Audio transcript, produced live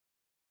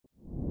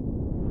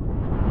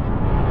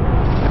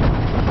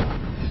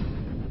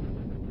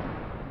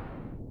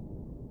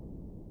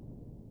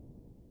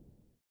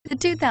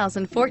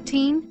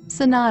2014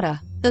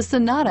 Sonata. The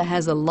Sonata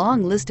has a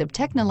long list of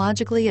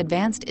technologically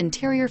advanced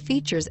interior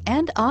features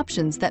and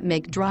options that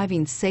make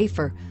driving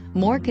safer,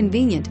 more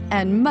convenient,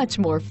 and much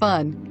more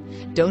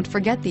fun. Don't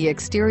forget the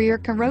exterior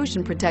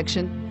corrosion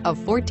protection, a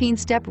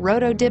 14-step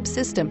roto-dip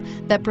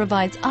system that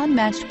provides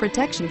unmatched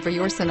protection for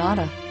your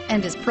Sonata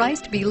and is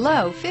priced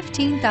below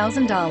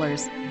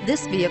 $15,000.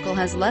 This vehicle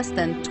has less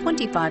than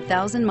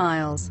 25,000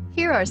 miles.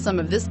 Here are some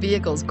of this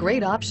vehicle's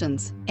great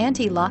options: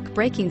 anti-lock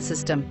braking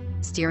system,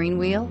 steering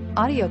wheel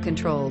audio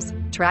controls,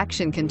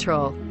 traction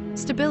control,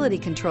 stability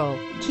control,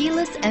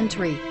 keyless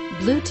entry,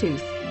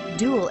 Bluetooth,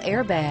 dual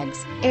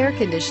airbags, air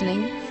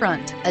conditioning,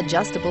 front,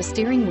 adjustable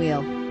steering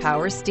wheel,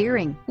 power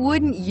steering.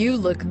 Wouldn't you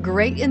look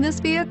great in this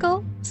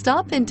vehicle?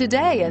 Stop in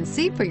today and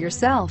see for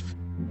yourself.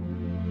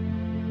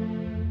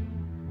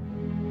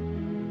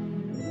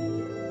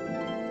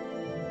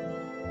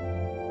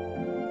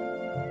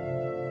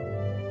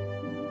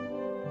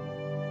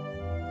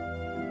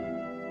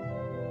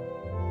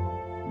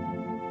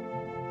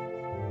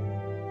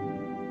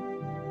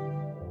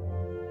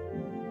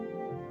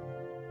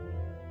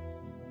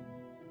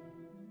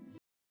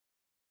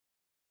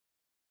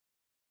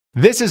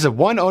 This is a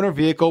one-owner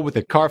vehicle with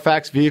a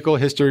Carfax Vehicle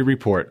History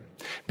Report.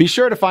 Be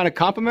sure to find a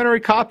complimentary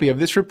copy of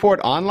this report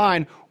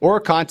online or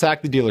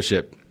contact the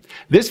dealership.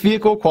 This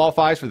vehicle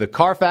qualifies for the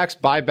Carfax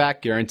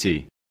Buyback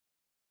Guarantee.